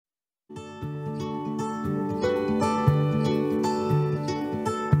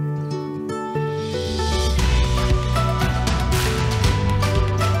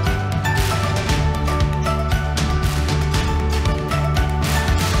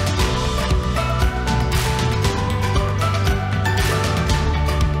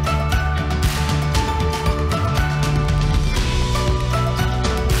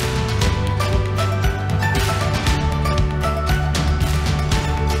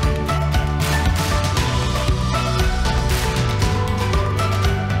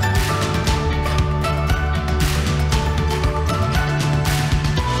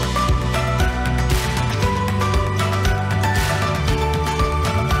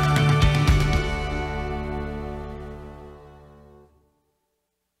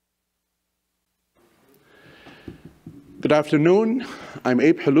Good afternoon. I'm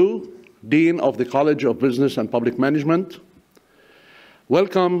Abe Helou, Dean of the College of Business and Public Management.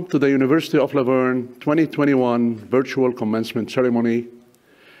 Welcome to the University of La Verne 2021 Virtual Commencement Ceremony,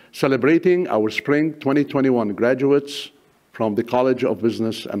 celebrating our Spring 2021 graduates from the College of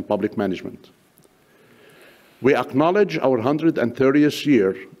Business and Public Management. We acknowledge our 130th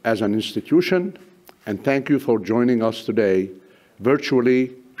year as an institution, and thank you for joining us today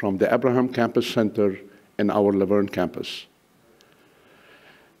virtually from the Abraham Campus Center in our La Verne campus.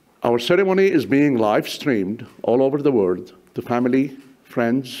 Our ceremony is being live streamed all over the world to family,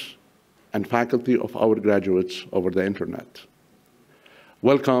 friends, and faculty of our graduates over the internet.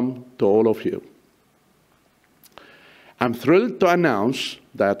 Welcome to all of you. I'm thrilled to announce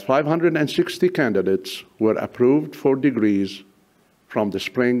that 560 candidates were approved for degrees from the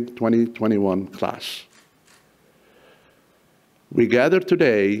Spring 2021 class. We gather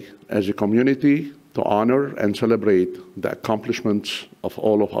today as a community to honor and celebrate the accomplishments of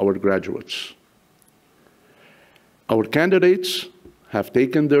all of our graduates. Our candidates have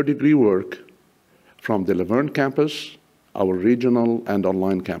taken their degree work from the La Verne campus, our regional and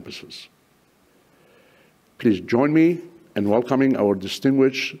online campuses. Please join me in welcoming our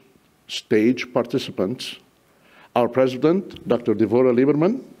distinguished stage participants, our President, Dr. Devorah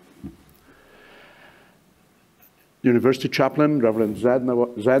Lieberman, University Chaplain, Reverend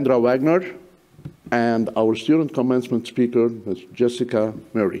Zandra Wagner, and our student commencement speaker, Ms. Jessica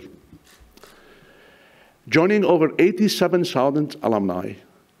Murray. Joining over 87,000 alumni,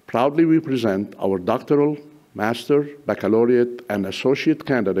 proudly we present our doctoral, master, baccalaureate, and associate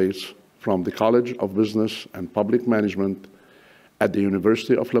candidates from the College of Business and Public Management at the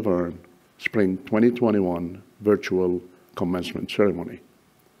University of La Verne, Spring 2021 Virtual Commencement Ceremony.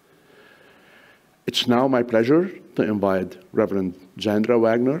 It's now my pleasure to invite Reverend Zandra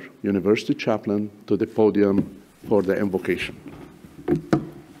Wagner, University Chaplain, to the podium for the invocation.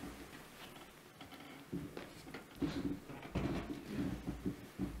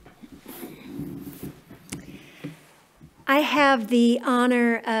 I have the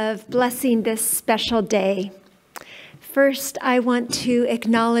honor of blessing this special day. First, I want to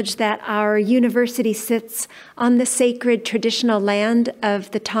acknowledge that our university sits on the sacred traditional land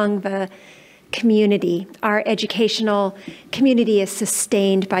of the Tongva community. Our educational community is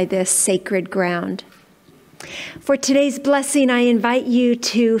sustained by this sacred ground. For today's blessing, I invite you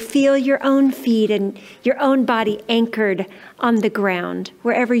to feel your own feet and your own body anchored on the ground,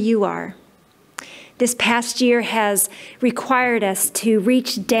 wherever you are. This past year has required us to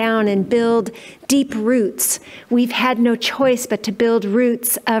reach down and build deep roots. We've had no choice but to build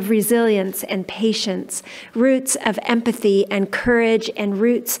roots of resilience and patience, roots of empathy and courage, and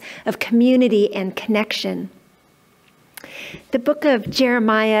roots of community and connection. The book of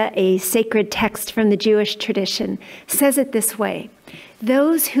Jeremiah, a sacred text from the Jewish tradition, says it this way: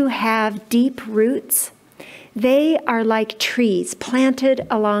 those who have deep roots, they are like trees planted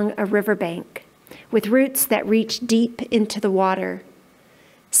along a riverbank, with roots that reach deep into the water.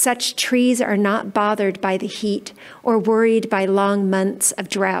 Such trees are not bothered by the heat or worried by long months of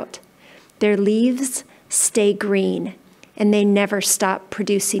drought. Their leaves stay green, and they never stop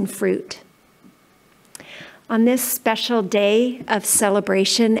producing fruit. On this special day of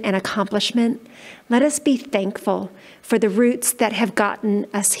celebration and accomplishment, let us be thankful for the roots that have gotten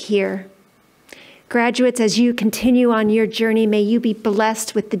us here. Graduates, as you continue on your journey, may you be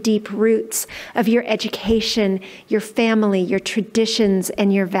blessed with the deep roots of your education, your family, your traditions,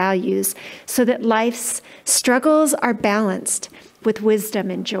 and your values, so that life's struggles are balanced with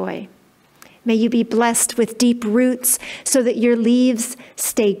wisdom and joy. May you be blessed with deep roots so that your leaves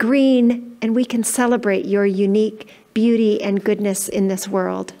stay green and we can celebrate your unique beauty and goodness in this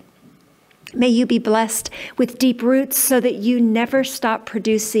world. May you be blessed with deep roots so that you never stop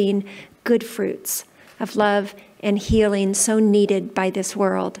producing good fruits of love and healing so needed by this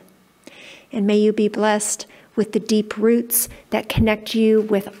world. And may you be blessed with the deep roots that connect you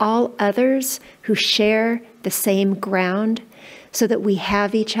with all others who share the same ground, so that we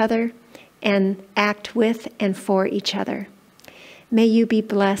have each other and act with and for each other. May you be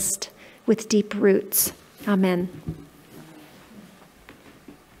blessed with deep roots. Amen.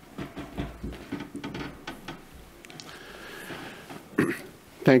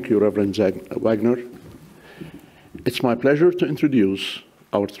 Thank you, Reverend Wagner. It's my pleasure to introduce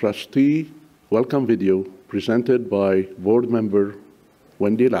our trustee welcome video presented by board member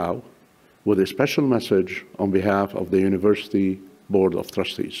Wendy Lau with a special message on behalf of the University Board of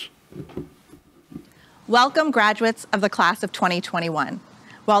Trustees. Welcome, graduates of the class of 2021.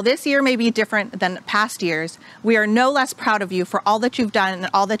 While this year may be different than past years, we are no less proud of you for all that you've done and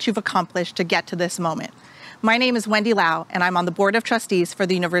all that you've accomplished to get to this moment. My name is Wendy Lau, and I'm on the Board of Trustees for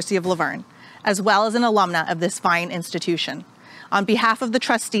the University of La Verne, as well as an alumna of this fine institution. On behalf of the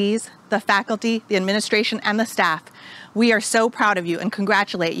trustees, the faculty, the administration, and the staff, we are so proud of you and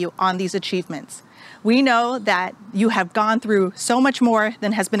congratulate you on these achievements. We know that you have gone through so much more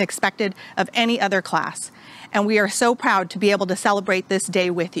than has been expected of any other class, and we are so proud to be able to celebrate this day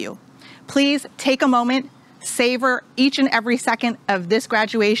with you. Please take a moment, savor each and every second of this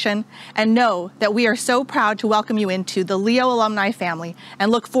graduation, and know that we are so proud to welcome you into the Leo alumni family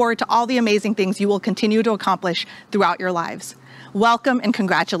and look forward to all the amazing things you will continue to accomplish throughout your lives. Welcome and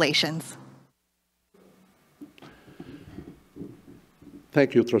congratulations.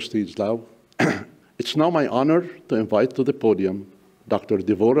 Thank you, Trustees Lau. It's now my honor to invite to the podium Dr.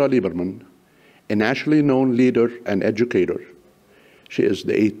 Devorah Lieberman, a nationally known leader and educator. She is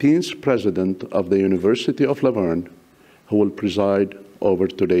the 18th president of the University of La Verne, who will preside over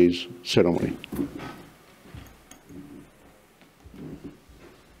today's ceremony.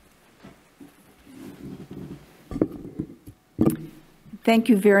 Thank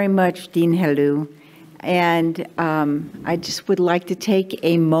you very much, Dean Helou. And I just would like to take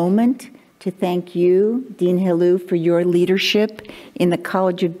a moment to thank you, Dean Helou, for your leadership in the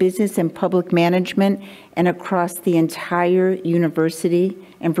College of Business and Public Management and across the entire university,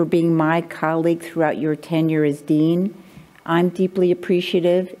 and for being my colleague throughout your tenure as dean. I'm deeply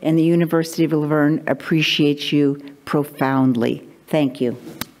appreciative, and the University of La Verne appreciates you profoundly. Thank you.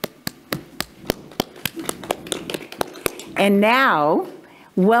 And now,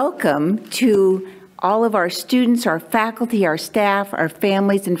 welcome to all of our students, our faculty, our staff, our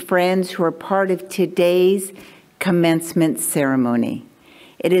families and friends who are part of today's commencement ceremony.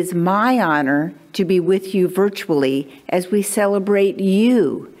 It is my honor to be with you virtually as we celebrate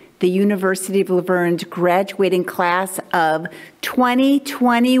you, the University of La Verne's graduating class of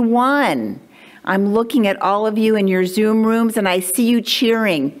 2021. I'm looking at all of you in your Zoom rooms and I see you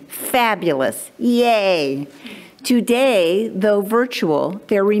cheering. Fabulous. Yay. Today, though virtual,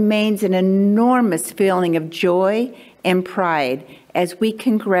 there remains an enormous feeling of joy and pride as we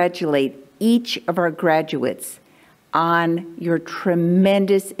congratulate each of our graduates on your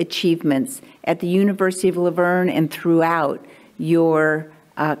tremendous achievements at the University of La Verne and throughout your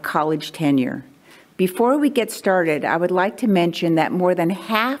college tenure. Before we get started, I would like to mention that more than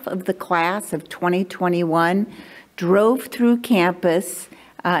half of the class of 2021 drove through campus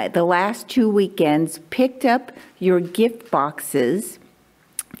the last 2 weekends, picked up your gift boxes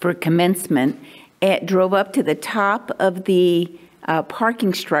for commencement, and drove up to the top of the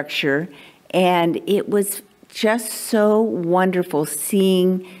parking structure, and it was just so wonderful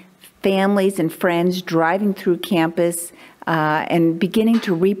seeing families and friends driving through campus and beginning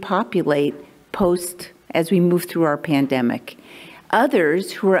to repopulate as we move through our pandemic.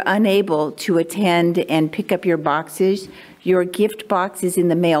 Others who are unable to attend and pick up your boxes, your gift box is in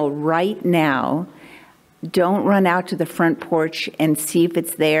the mail right now. Don't run out to the front porch and see if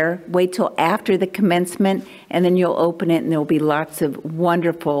it's there. Wait till after the commencement, and then you'll open it, and there'll be lots of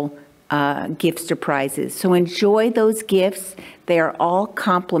wonderful gift surprises. So enjoy those gifts. They are all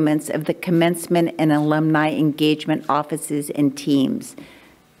compliments of the commencement and alumni engagement offices and teams.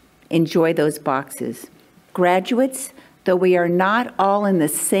 Enjoy those boxes. Graduates, though we are not all in the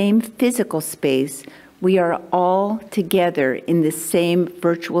same physical space, we are all together in the same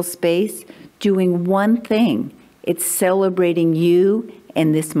virtual space doing one thing. It's celebrating you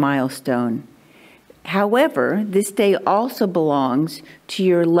and this milestone. However, this day also belongs to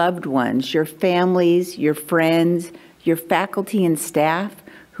your loved ones, your families, your friends, your faculty and staff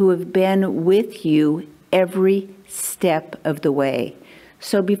who have been with you every step of the way.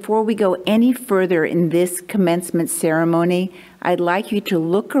 So before we go any further in this commencement ceremony, I'd like you to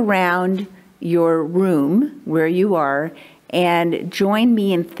look around your room where you are and join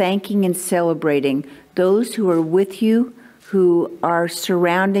me in thanking and celebrating those who are with you, who are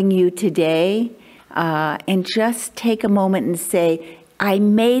surrounding you today, and just take a moment and say, I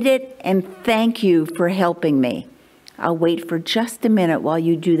made it and thank you for helping me. I'll wait for just a minute while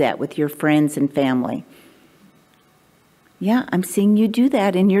you do that with your friends and family. Yeah, I'm seeing you do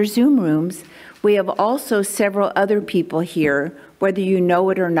that in your Zoom rooms. We have also several other people here, whether you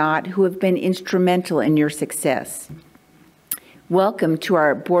know it or not, who have been instrumental in your success. Welcome to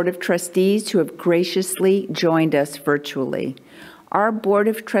our Board of Trustees who have graciously joined us virtually. Our Board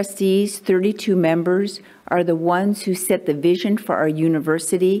of Trustees, 32 members, are the ones who set the vision for our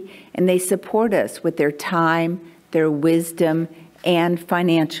university, and they support us with their time, their wisdom, and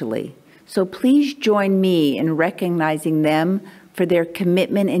financially. So please join me in recognizing them for their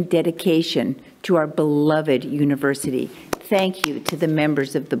commitment and dedication to our beloved university. Thank you to the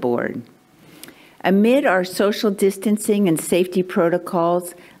members of the board. Amid our social distancing and safety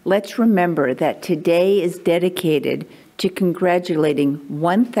protocols, let's remember that today is dedicated to congratulating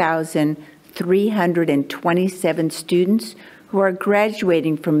 1,327 students who are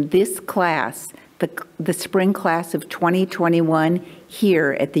graduating from this class, the spring class of 2021,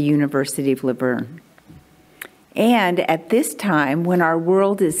 here at the University of La Verne. And at this time, when our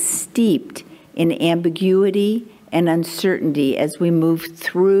world is steeped in ambiguity and uncertainty as we move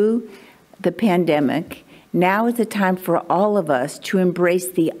through the pandemic, now is the time for all of us to embrace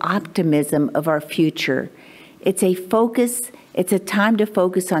the optimism of our future. It's a time to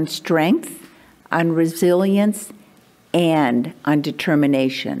focus on strength, on resilience, and on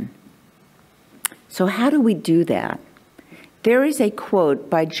determination. So how do we do that? There is a quote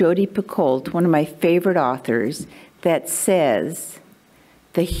by Jodi Picoult, one of my favorite authors, that says,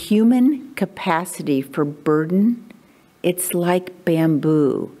 "The human capacity for burden, it's like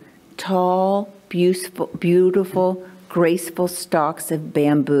bamboo, tall, beautiful, graceful stalks of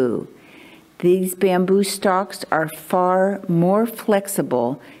bamboo. These bamboo stalks are far more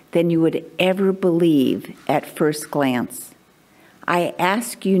flexible than you would ever believe at first glance." I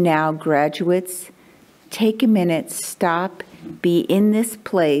ask you now, graduates, take a minute, stop, be in this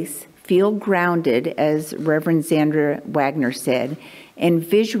place, feel grounded, as Reverend Xandra Wagner said, and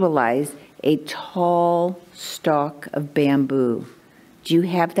visualize a tall stalk of bamboo. Do you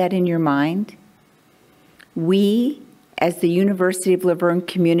have that in your mind? We, as the University of La Verne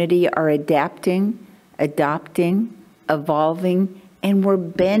community, are adapting, adopting, evolving, and we're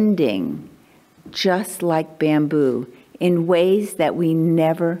bending, just like bamboo, in ways that we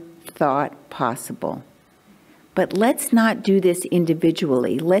never thought possible. But let's not do this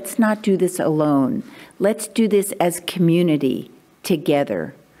individually. Let's not do this alone. Let's do this as community,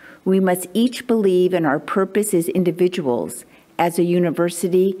 together. We must each believe in our purpose as individuals, as a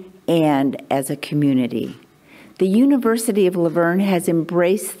university, and as a community. The University of La Verne has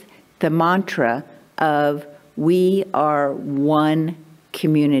embraced the mantra of "we are one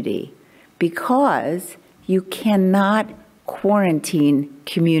community," because you cannot quarantine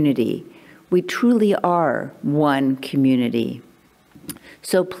community. We truly are one community.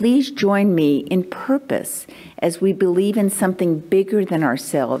 So please join me in purpose as we believe in something bigger than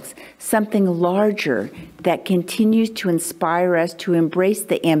ourselves, something larger that continues to inspire us to embrace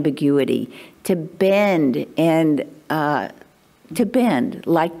the ambiguity, to bend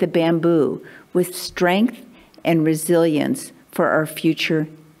like the bamboo, with strength and resilience for our future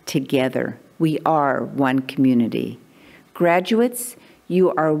together. We are one community. Graduates,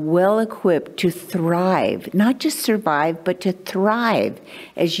 you are well equipped to thrive, not just survive, but to thrive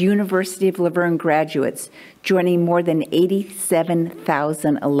as University of La Verne graduates, joining more than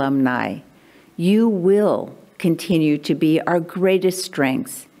 87,000 alumni. You will continue to be our greatest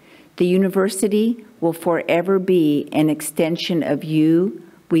strengths. The university will forever be an extension of you.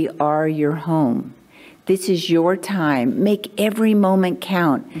 We are your home. This is your time. Make every moment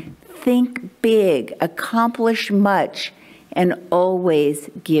count. Think big, accomplish much, and always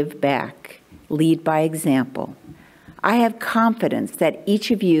give back. Lead by example. I have confidence that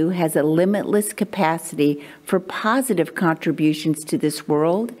each of you has a limitless capacity for positive contributions to this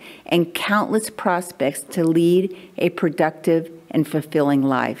world and countless prospects to lead a productive and fulfilling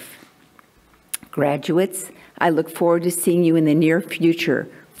life. Graduates, I look forward to seeing you in the near future,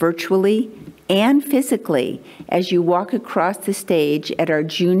 virtually and physically, as you walk across the stage at our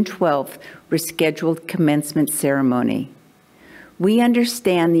June 12th rescheduled commencement ceremony. We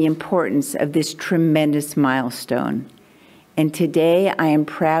understand the importance of this tremendous milestone, and today I am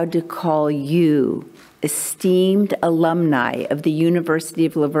proud to call you esteemed alumni of the University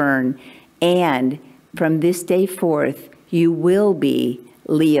of La Verne, and from this day forth, you will be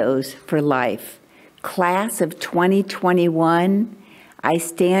Leos for life. Class of 2021, I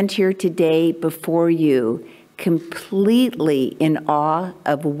stand here today before you completely in awe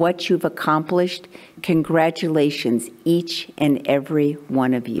of what you've accomplished. Congratulations, each and every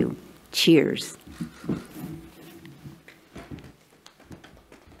one of you. Cheers.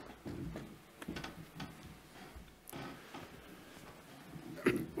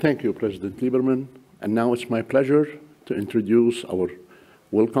 Thank you, President Lieberman. And now it's my pleasure to introduce our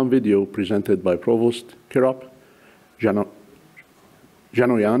welcome video presented by Provost Kirop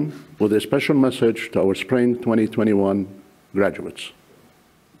Janoyan with a special message to our Spring 2021 graduates.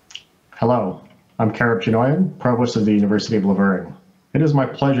 Hello, I'm Kirop Janoyan, Provost of the University of La Verne. It is my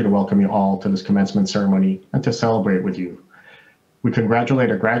pleasure to welcome you all to this commencement ceremony and to celebrate with you. We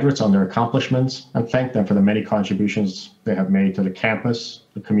congratulate our graduates on their accomplishments and thank them for the many contributions they have made to the campus,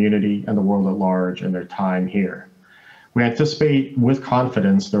 the community, and the world at large in their time here. We anticipate with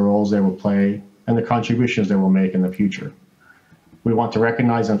confidence the roles they will play and the contributions they will make in the future. We want to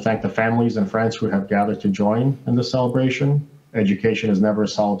recognize and thank the families and friends who have gathered to join in this celebration. Education is never a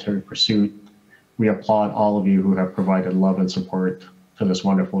solitary pursuit. We applaud all of you who have provided love and support to this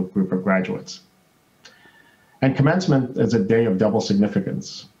wonderful group of graduates. And commencement is a day of double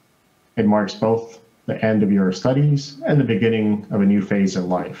significance. It marks both the end of your studies and the beginning of a new phase in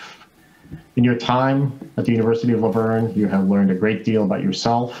life. In your time at the University of La Verne, you have learned a great deal about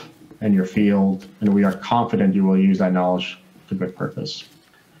yourself and your field, and we are confident you will use that knowledge to good purpose.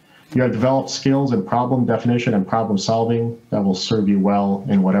 You have developed skills in problem definition and problem solving that will serve you well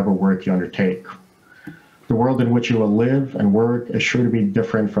in whatever work you undertake. The world in which you will live and work is sure to be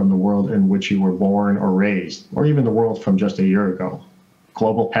different from the world in which you were born or raised, or even the world from just a year ago.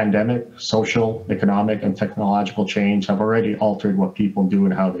 Global pandemic, social, economic, and technological change have already altered what people do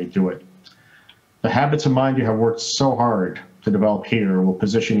and how they do it. The habits of mind you have worked so hard to develop here will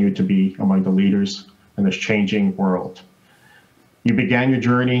position you to be among the leaders in this changing world. You began your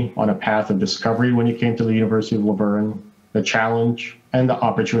journey on a path of discovery when you came to the University of La Verne. The challenge and the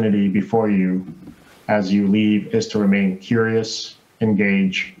opportunity before you as you leave is to remain curious,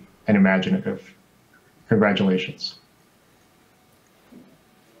 engaged, and imaginative. Congratulations.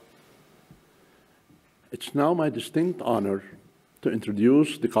 It's now my distinct honor to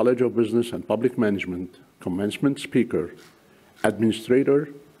introduce the College of Business and Public Management commencement speaker, Administrator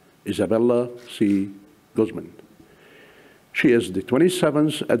Isabella C. Guzman. She is the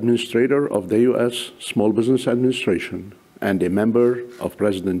 27th Administrator of the U.S. Small Business Administration and a member of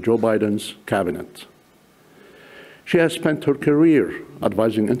President Joe Biden's cabinet. She has spent her career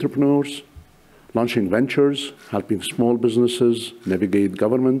advising entrepreneurs, launching ventures, helping small businesses navigate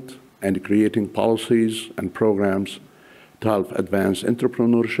government, and creating policies and programs to help advance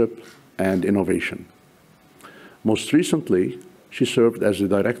entrepreneurship and innovation. Most recently, she served as the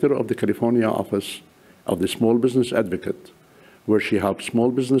director of the California office of the Small Business Advocate, where she helped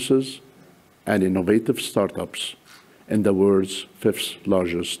small businesses and innovative startups in the world's fifth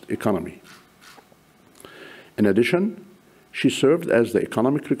largest economy. In addition, she served as the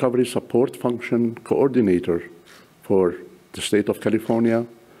Economic Recovery Support Function Coordinator for the state of California,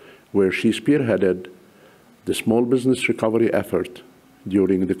 where she spearheaded the small business recovery effort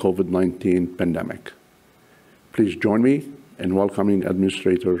during the COVID-19 pandemic. Please join me in welcoming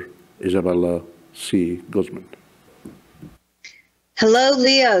Administrator Isabella C. Guzman. Hello,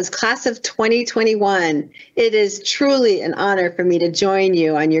 Leos, class of 2021. It is truly an honor for me to join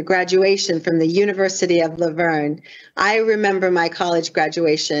you on your graduation from the University of La Verne. I remember my college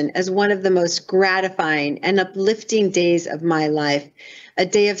graduation as one of the most gratifying and uplifting days of my life, a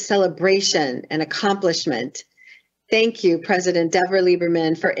day of celebration and accomplishment. Thank you, President Devorah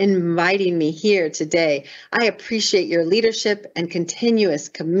Lieberman, for inviting me here today. I appreciate your leadership and continuous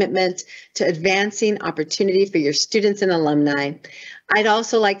commitment to advancing opportunity for your students and alumni. I'd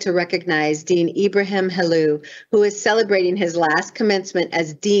also like to recognize Dean Ibrahim Helou, who is celebrating his last commencement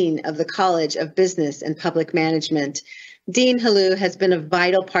as Dean of the College of Business and Public Management. Dean Helou has been a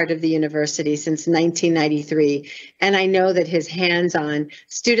vital part of the university since 1993, and I know that his hands-on,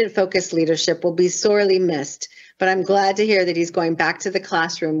 student-focused leadership will be sorely missed. But I'm glad to hear that he's going back to the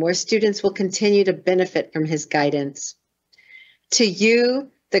classroom where students will continue to benefit from his guidance. To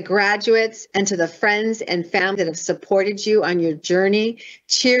you, the graduates, and to the friends and family that have supported you on your journey,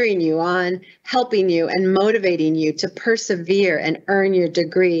 cheering you on, helping you, and motivating you to persevere and earn your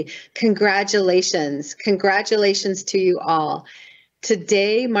degree, congratulations. Congratulations to you all.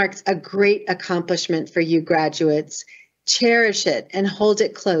 Today marks a great accomplishment for you graduates. Cherish it and hold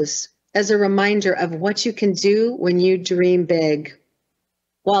it close as a reminder of what you can do when you dream big.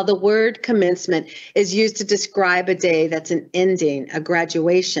 While the word commencement is used to describe a day that's an ending, a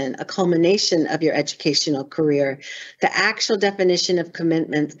graduation, a culmination of your educational career, the actual definition of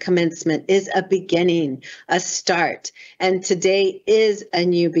commencement is a beginning, a start, and today is a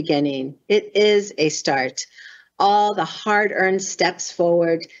new beginning. It is a start. All the hard-earned steps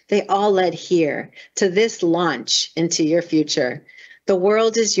forward, they all led here to this launch into your future. The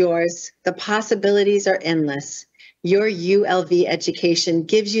world is yours. The possibilities are endless. Your ULV education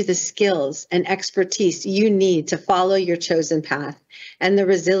gives you the skills and expertise you need to follow your chosen path and the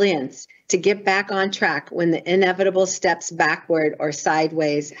resilience to get back on track when the inevitable steps backward or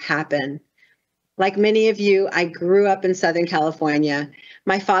sideways happen. Like many of you, I grew up in Southern California.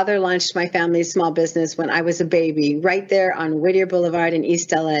 My father launched my family's small business when I was a baby, right there on Whittier Boulevard in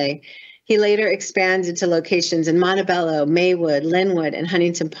East LA. He later expanded to locations in Montebello, Maywood, Linwood, and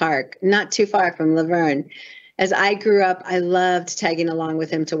Huntington Park, not too far from La Verne. As I grew up, I loved tagging along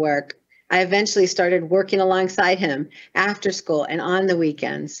with him to work. I eventually started working alongside him after school and on the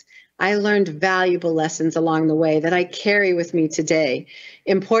weekends. I learned valuable lessons along the way that I carry with me today.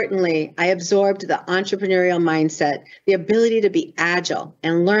 Importantly, I absorbed the entrepreneurial mindset, the ability to be agile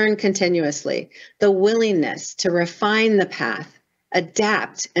and learn continuously, the willingness to refine the path,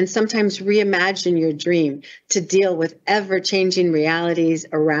 adapt, and sometimes reimagine your dream to deal with ever-changing realities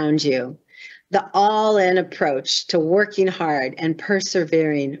around you. The all-in approach to working hard and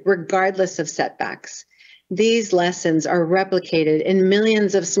persevering regardless of setbacks. These lessons are replicated in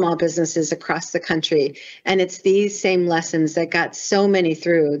millions of small businesses across the country, and it's these same lessons that got so many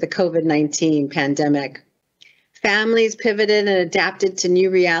through the COVID-19 pandemic. Families pivoted and adapted to new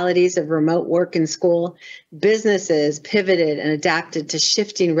realities of remote work and school. Businesses pivoted and adapted to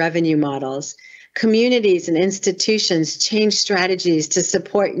shifting revenue models. Communities and institutions changed strategies to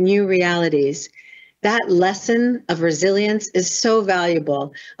support new realities. That lesson of resilience is so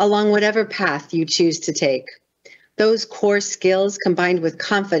valuable along whatever path you choose to take. Those core skills combined with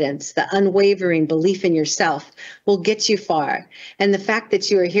confidence, the unwavering belief in yourself, will get you far. And the fact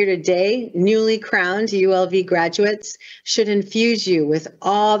that you are here today, newly crowned ULV graduates, should infuse you with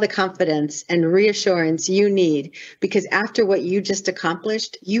all the confidence and reassurance you need, because after what you just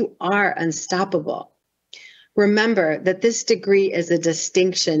accomplished, you are unstoppable. Remember that this degree is a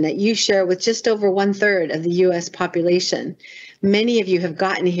distinction that you share with just over 1/3 of the US population. Many of you have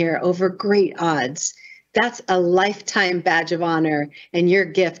gotten here over great odds. That's a lifetime badge of honor and your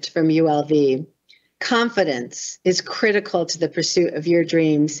gift from ULV. Confidence is critical to the pursuit of your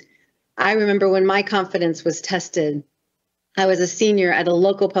dreams. I remember when my confidence was tested. I was a senior at a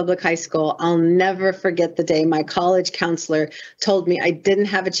local public high school. I'll never forget the day my college counselor told me I didn't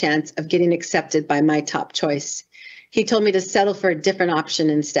have a chance of getting accepted by my top choice. He told me to settle for a different option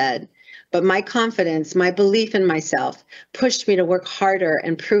instead. But my confidence, my belief in myself, pushed me to work harder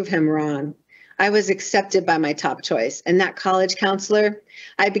and prove him wrong. I was accepted by my top choice, and that college counselor,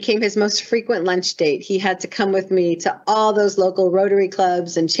 I became his most frequent lunch date. He had to come with me to all those local Rotary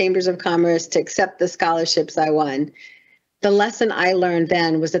clubs and chambers of commerce to accept the scholarships I won. The lesson I learned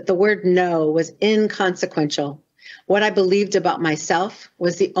then was that the word no was inconsequential. What I believed about myself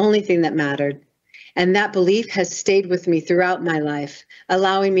was the only thing that mattered. And that belief has stayed with me throughout my life,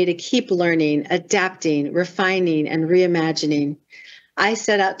 allowing me to keep learning, adapting, refining, and reimagining. I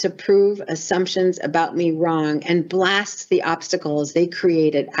set out to prove assumptions about me wrong and blast the obstacles they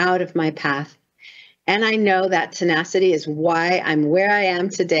created out of my path. And I know that tenacity is why I'm where I am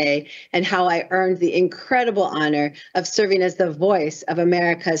today and how I earned the incredible honor of serving as the voice of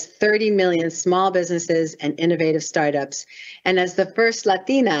America's 30 million small businesses and innovative startups, and as the first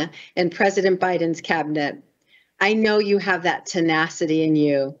Latina in President Biden's cabinet. I know you have that tenacity in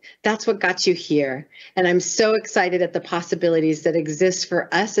you. That's what got you here. And I'm so excited at the possibilities that exist for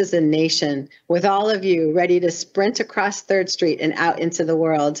us as a nation, with all of you ready to sprint across 3rd Street and out into the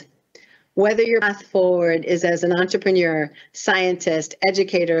world. Whether your path forward is as an entrepreneur, scientist,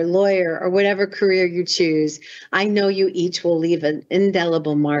 educator, lawyer, or whatever career you choose, I know you each will leave an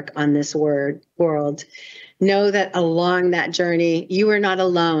indelible mark on this world. Know that along that journey, you are not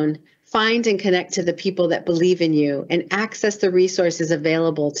alone. Find and connect to the people that believe in you and access the resources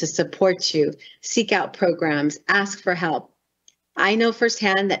available to support you. Seek out programs, ask for help. I know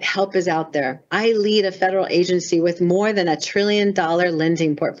firsthand that help is out there. I lead a federal agency with more than $1 trillion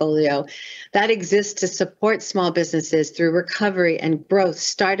lending portfolio that exists to support small businesses through recovery and growth,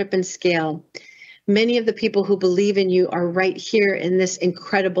 startup and scale. Many of the people who believe in you are right here in this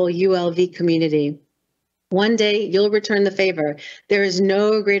incredible ULV community. One day you'll return the favor. There is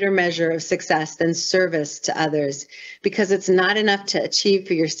no greater measure of success than service to others, because it's not enough to achieve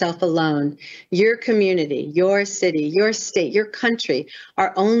for yourself alone. Your community, your city, your state, your country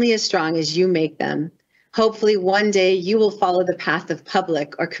are only as strong as you make them. Hopefully one day you will follow the path of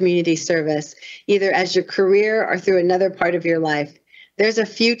public or community service, either as your career or through another part of your life. There's a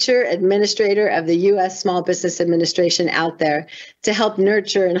future administrator of the U.S. Small Business Administration out there to help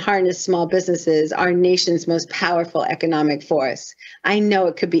nurture and harness small businesses, our nation's most powerful economic force. I know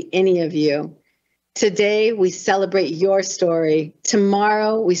it could be any of you. Today, we celebrate your story.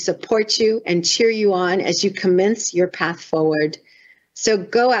 Tomorrow, we support you and cheer you on as you commence your path forward. So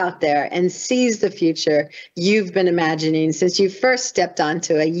go out there and seize the future you've been imagining since you first stepped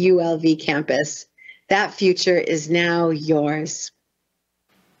onto a ULV campus. That future is now yours.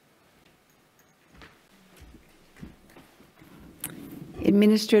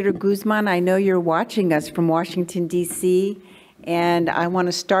 Administrator Guzman, I know you're watching us from Washington, D.C., and I want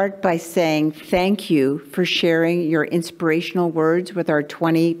to start by saying thank you for sharing your inspirational words with our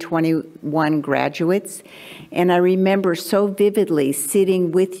 2021 graduates. And I remember so vividly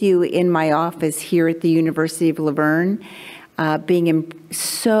sitting with you in my office here at the University of La Verne. being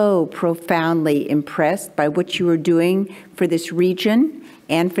so profoundly impressed by what you are doing for this region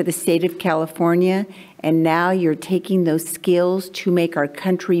and for the state of California. And now you're taking those skills to make our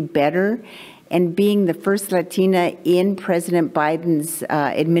country better. And being the first Latina in President Biden's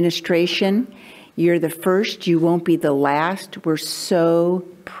administration, you're the first, you won't be the last. We're so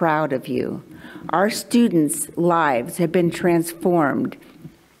proud of you. Our students' lives have been transformed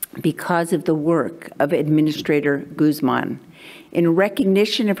because of the work of Administrator Guzman. In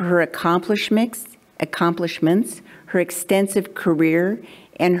recognition of her accomplishments, her extensive career,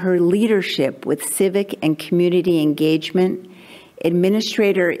 and her leadership with civic and community engagement,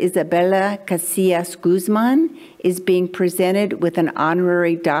 Administrator Isabella Casillas Guzman is being presented with an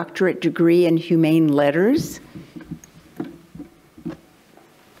honorary doctorate degree in humane letters.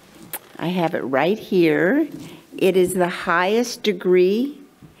 I have it right here. It is the highest degree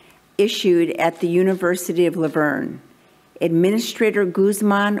issued at the University of Laverne. Administrator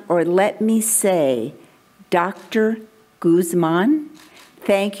Guzman, or let me say, Dr. Guzman,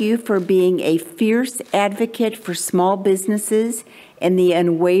 thank you for being a fierce advocate for small businesses and the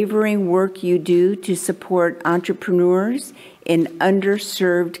unwavering work you do to support entrepreneurs in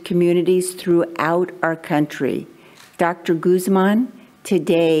underserved communities throughout our country. Dr. Guzman,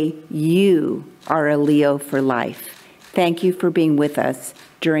 today you are a Leo for life. Thank you for being with us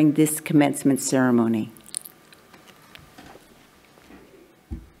during this commencement ceremony.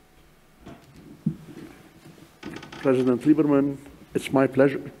 President Lieberman, it's my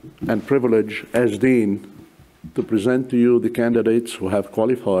pleasure and privilege as Dean to present to you the candidates who have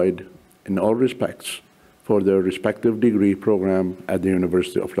qualified in all respects for their respective degree program at the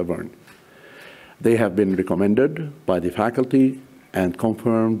University of Laverne. They have been recommended by the faculty and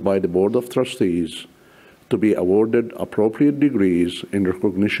confirmed by the Board of Trustees to be awarded appropriate degrees in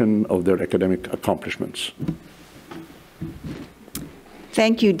recognition of their academic accomplishments.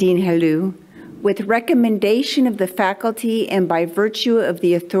 Thank you, Dean Helou. With recommendation of the faculty and by virtue of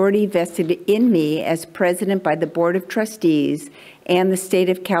the authority vested in me as president by the Board of Trustees and the state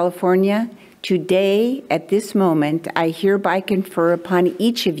of California, today, at this moment, I hereby confer upon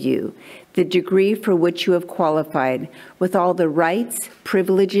each of you the degree for which you have qualified, with all the rights,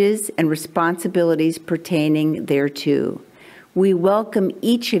 privileges, and responsibilities pertaining thereto. We welcome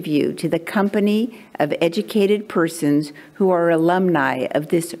each of you to the company of educated persons who are alumni of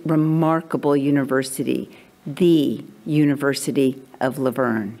this remarkable university, the University of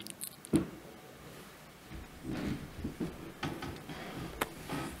Laverne.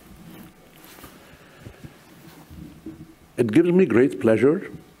 It gives me great pleasure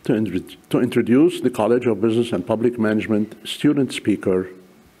to introduce the College of Business and Public Management student speaker,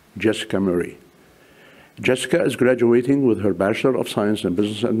 Jessica Murray. Jessica is graduating with her Bachelor of Science in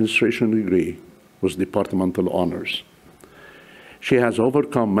Business Administration degree with departmental honors. She has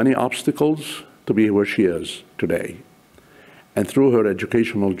overcome many obstacles to be where she is today. And through her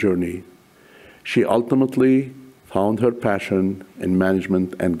educational journey, she ultimately found her passion in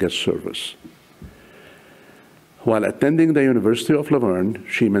management and guest service. While attending the University of Laverne,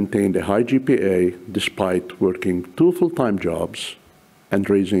 she maintained a high GPA despite working 2 full-time jobs and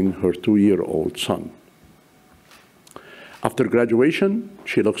raising her 2-year-old son. After graduation,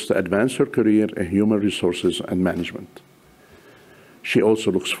 she looks to advance her career in human resources and management. She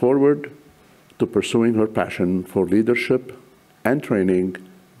also looks forward to pursuing her passion for leadership and training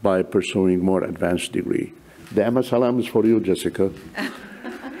by pursuing more advanced degree. The Emma Salam is for you, Jessica.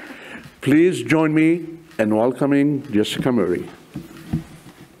 Please join me in welcoming Jessica Murray.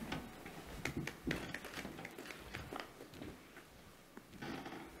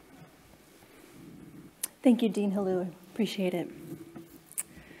 Thank you, Dean Helou. Appreciate it.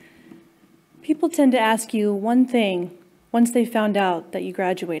 People tend to ask you one thing once they found out that you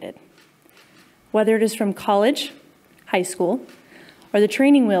graduated, whether it is from college, high school, or the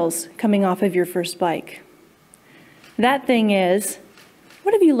training wheels coming off of your first bike. That thing is,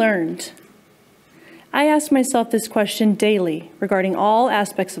 what have you learned? I ask myself this question daily regarding all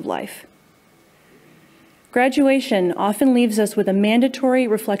aspects of life. Graduation often leaves us with a mandatory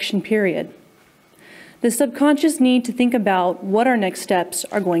reflection period. The subconscious need to think about what our next steps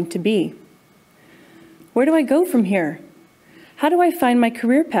are going to be. Where do I go from here? How do I find my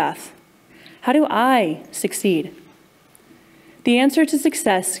career path? How do I succeed? The answer to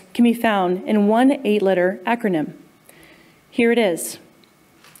success can be found in one 8-letter acronym. Here it is: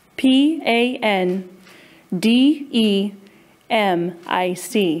 P.A.N.D.E.M.I.C.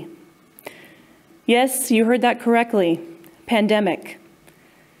 Yes, you heard that correctly, pandemic.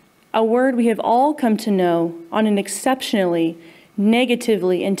 A word we have all come to know on an exceptionally,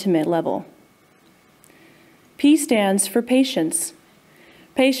 negatively intimate level. P stands for patience.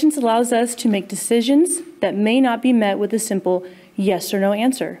 Patience allows us to make decisions that may not be met with a simple yes or no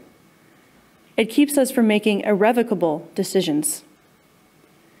answer. It keeps us from making irrevocable decisions.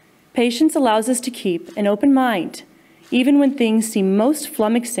 Patience allows us to keep an open mind, even when things seem most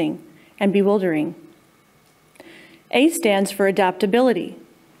flummoxing and bewildering. A stands for adaptability.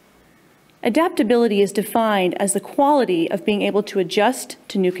 Adaptability is defined as the quality of being able to adjust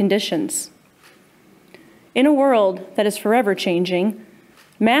to new conditions. In a world that is forever changing,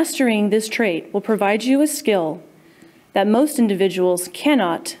 mastering this trait will provide you a skill that most individuals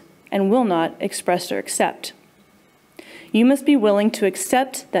cannot and will not express or accept. You must be willing to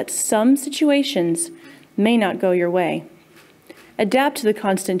accept that some situations may not go your way. Adapt to the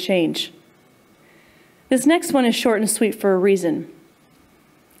constant change. This next one is short and sweet for a reason.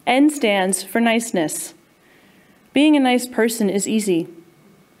 N stands for niceness. Being a nice person is easy.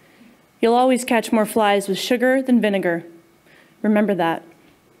 You'll always catch more flies with sugar than vinegar. Remember that.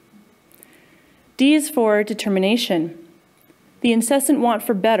 D is for determination. The incessant want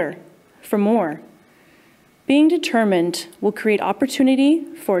for better, for more. Being determined will create opportunity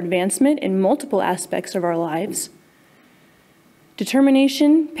for advancement in multiple aspects of our lives.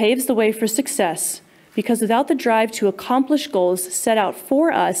 Determination paves the way for success, because without the drive to accomplish goals set out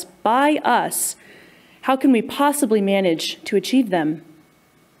for us, by us, how can we possibly manage to achieve them?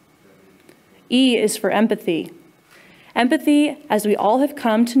 E is for empathy. Empathy, as we all have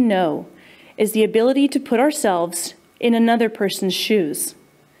come to know, is the ability to put ourselves in another person's shoes.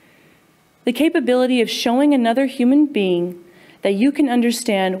 The capability of showing another human being that you can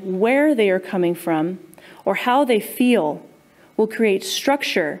understand where they are coming from or how they feel will create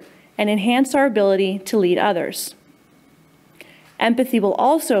structure and enhance our ability to lead others. Empathy will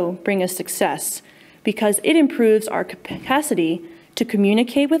also bring us success because it improves our capacity to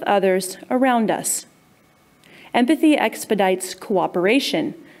communicate with others around us. Empathy expedites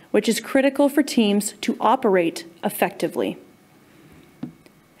cooperation, which is critical for teams to operate effectively.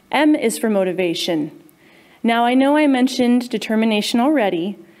 M is for motivation. Now, I know I mentioned determination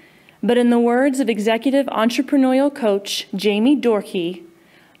already, but in the words of executive entrepreneurial coach Jamie Dorkey,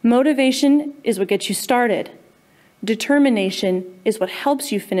 motivation is what gets you started. Determination is what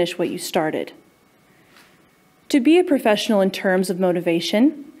helps you finish what you started. To be a professional in terms of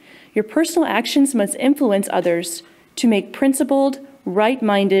motivation, your personal actions must influence others to make principled,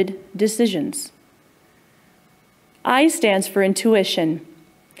 right-minded decisions. I stands for intuition.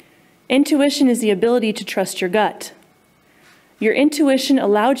 Intuition is the ability to trust your gut. Your intuition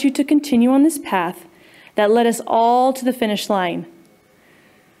allowed you to continue on this path that led us all to the finish line.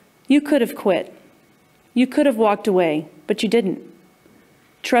 You could have quit. You could have walked away, but you didn't.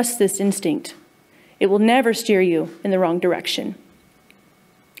 Trust this instinct. It will never steer you in the wrong direction.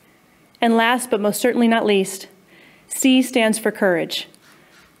 And last, but most certainly not least, C stands for courage.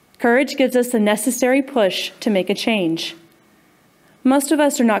 Courage gives us the necessary push to make a change. Most of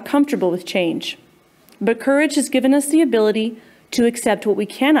us are not comfortable with change, but courage has given us the ability to accept what we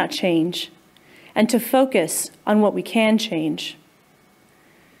cannot change and to focus on what we can change.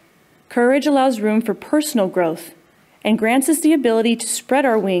 Courage allows room for personal growth and grants us the ability to spread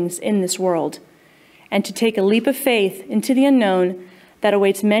our wings in this world and to take a leap of faith into the unknown that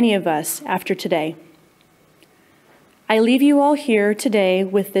awaits many of us after today. I leave you all here today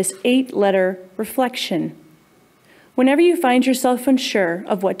with this 8-letter reflection. Whenever you find yourself unsure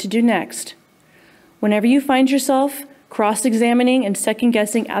of what to do next, whenever you find yourself cross-examining and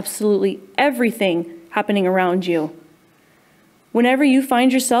second-guessing absolutely everything happening around you, whenever you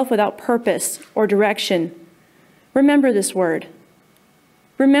find yourself without purpose or direction, remember this word.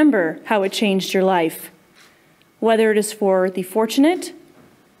 Remember how it changed your life, whether it is for the fortunate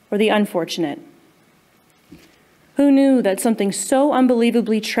or the unfortunate. Who knew that something so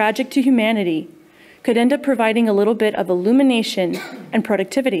unbelievably tragic to humanity could end up providing a little bit of illumination and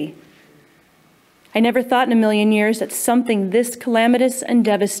productivity? I never thought in a million years that something this calamitous and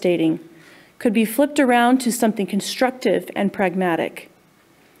devastating could be flipped around to something constructive and pragmatic.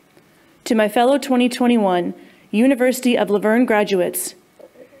 To my fellow 2021 University of Laverne graduates,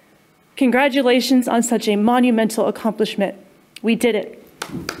 congratulations on such a monumental accomplishment. We did it.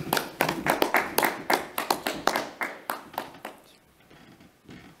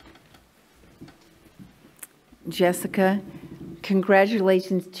 Jessica,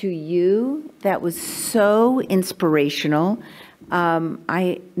 congratulations to you. That was so inspirational.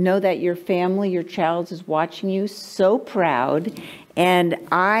 I know that your family, your child is watching you, so proud. And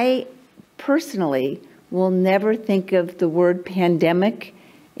I personally will never think of the word pandemic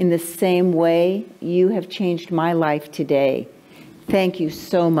in the same way you have changed my life today. Thank you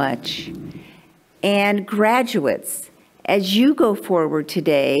so much. And graduates, as you go forward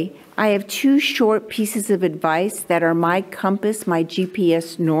today, I have two short pieces of advice that are my compass, my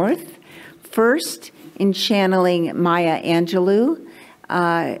GPS north. First, in channeling Maya Angelou,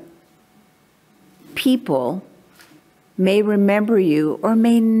 people may remember you or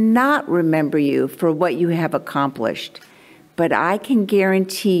may not remember you for what you have accomplished, but I can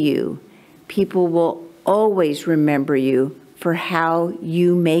guarantee you people will always remember you for how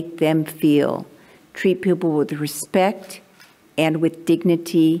you make them feel. Treat people with respect and with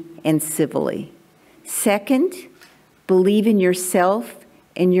dignity and civilly. Second, believe in yourself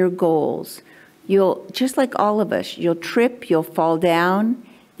and your goals. You'll, just like all of us, you'll trip, you'll fall down,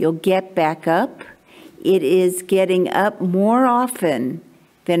 you'll get back up. It is getting up more often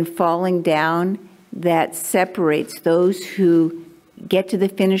than falling down that separates those who get to the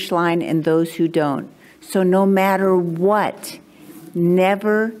finish line and those who don't. So no matter what,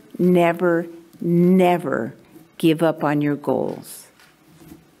 never, never, never give up on your goals.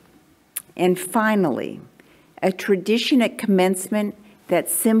 And finally, a tradition at commencement that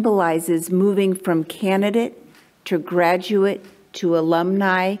symbolizes moving from candidate to graduate to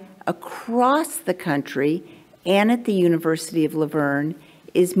alumni across the country and at the University of Laverne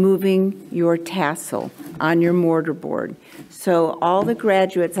is moving your tassel on your mortarboard. So all the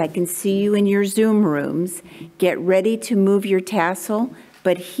graduates, I can see you in your Zoom rooms, get ready to move your tassel.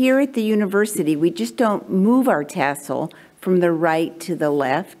 But here at the university, we just don't move our tassel from the right to the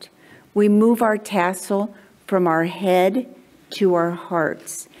left. We move our tassel from our head to our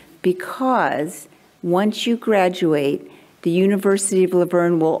hearts, because once you graduate, the University of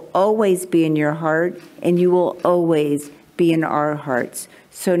Laverne will always be in your heart, and you will always be in our hearts.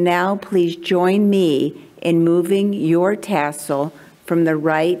 So now please join me in moving your tassel from the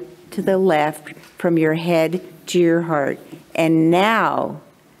right to the left, from your head to your heart. And now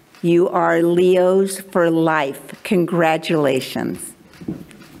you are Leos for life. Congratulations.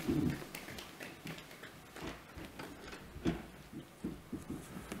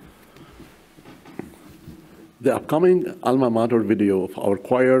 The upcoming alma mater video of our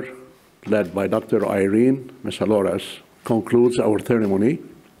choir, led by Dr. Irene Mesaloras, concludes our ceremony.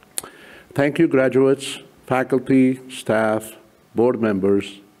 Thank you, graduates, faculty, staff, board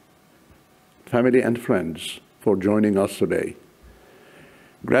members, family, and friends for joining us today.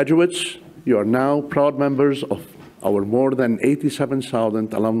 Graduates, you are now proud members of our more than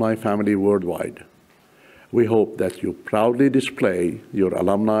 87,000 alumni family worldwide. We hope that you proudly display your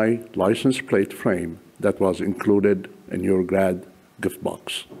alumni license plate frame that was included in your grad gift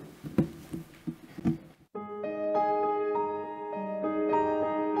box.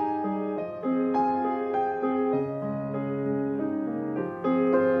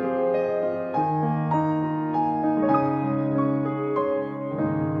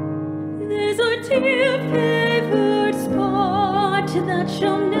 There's a dear-favored spot that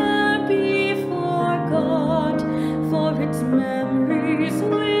shall never be forgot, for its memories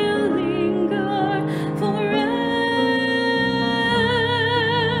will linger forever.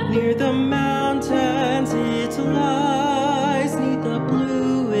 Near the mountains it lies, 'neath the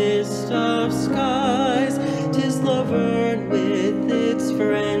bluest of skies. 'Tis Laverne with its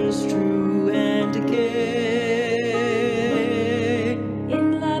friends true and gay.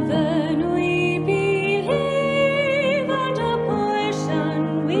 In Laverne we believe, and a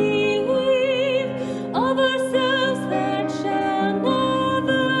portion we leave of ourselves that shall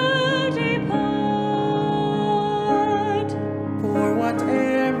never depart. For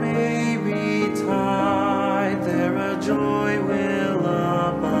whate'er may betide, there a joy will